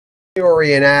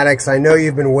Oria addicts, I know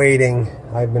you've been waiting.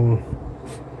 I've been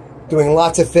doing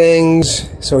lots of things,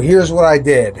 so here's what I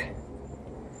did.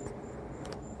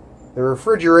 The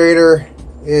refrigerator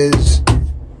is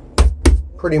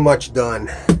pretty much done.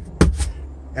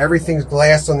 Everything's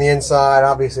glassed on the inside,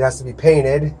 obviously it has to be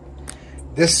painted.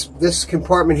 This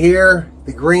compartment here,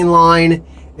 the green line,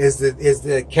 is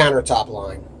the countertop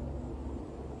line.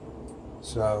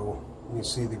 So you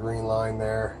see the green line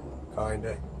there,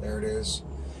 kinda. There it is.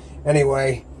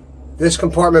 Anyway, this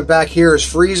compartment back here is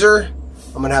freezer.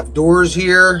 I'm gonna have doors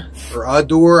here, or a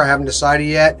door, I haven't decided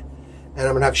yet. And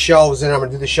I'm gonna have shelves in, I'm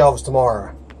gonna do the shelves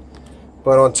tomorrow.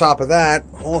 But on top of that,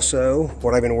 also,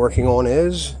 what I've been working on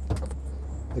is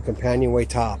the companionway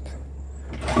top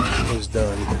is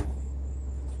done.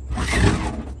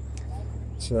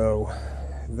 So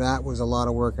that was a lot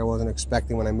of work I wasn't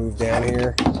expecting when I moved down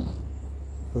here,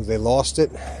 because they lost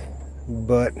it.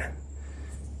 But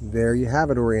there you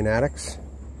have it, Oria addicts.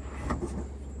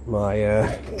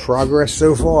 My progress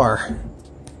so far.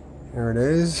 There it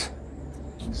is.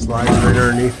 Slides right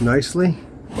underneath nicely.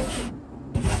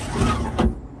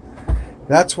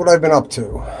 That's what I've been up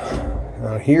to.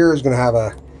 Here is going to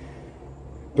have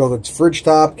build its fridge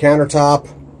top, countertop,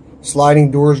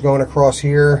 sliding doors going across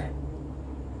here.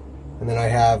 And then I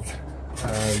have,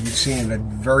 you've seen a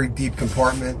very deep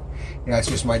compartment. Yeah, it's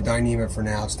just my dining unit for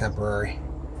now. It's temporary.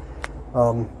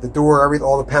 The door,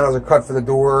 all the panels are cut for the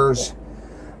doors.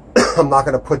 I'm not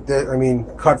going to put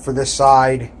cut for this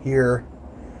side here.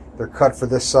 They're cut for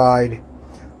this side.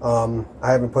 I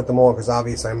haven't put them on because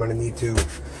obviously I'm going to need to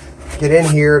get in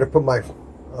here to put my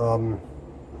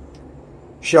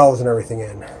shelves and everything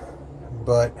in.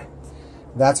 But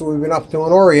that's what we've been up to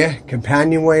on Oria.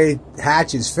 Companionway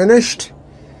hatch is finished.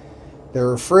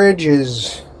 Their fridge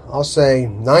is, I'll say,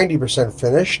 90%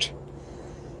 finished.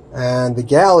 And the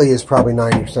galley is probably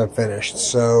 90% finished.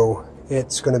 So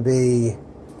it's going to be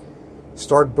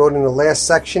start building the last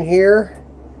section here.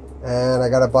 And I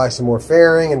got to buy some more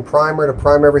fairing and primer to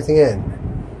prime everything in.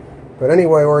 But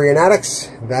anyway, Oria addicts,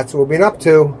 that's what we've been up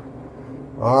to.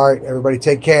 All right, everybody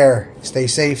take care. Stay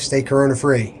safe, stay corona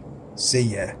free. See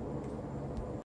ya.